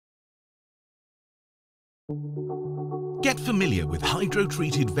Get familiar with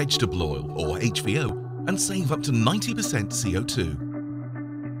hydrotreated vegetable oil, or HVO, and save up to 90%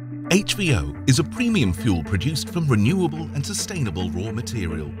 CO2. HVO is a premium fuel produced from renewable and sustainable raw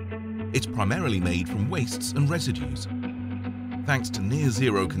material. It's primarily made from wastes and residues. Thanks to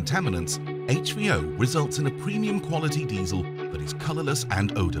near-zero contaminants, HVO results in a premium quality diesel that is colourless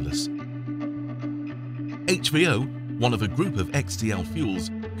and odourless. HVO, one of a group of XDL fuels,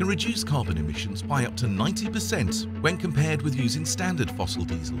 can reduce carbon emissions by up to 90% when compared with using standard fossil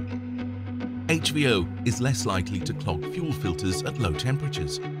diesel. HVO is less likely to clog fuel filters at low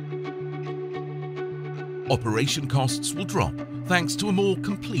temperatures. Operation costs will drop thanks to a more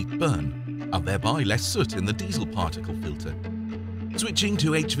complete burn, and thereby less soot in the diesel particle filter. Switching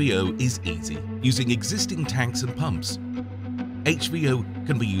to HVO is easy, using existing tanks and pumps. HVO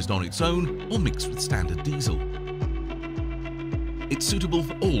can be used on its own or mixed with standard diesel. It's suitable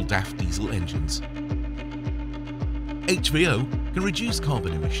for all DAF diesel engines. HVO can reduce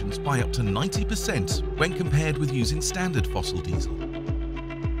carbon emissions by up to 90% when compared with using standard fossil diesel.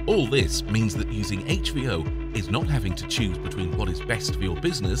 All this means that using HVO is not having to choose between what is best for your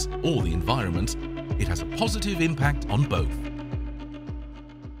business or the environment. It has a positive impact on both.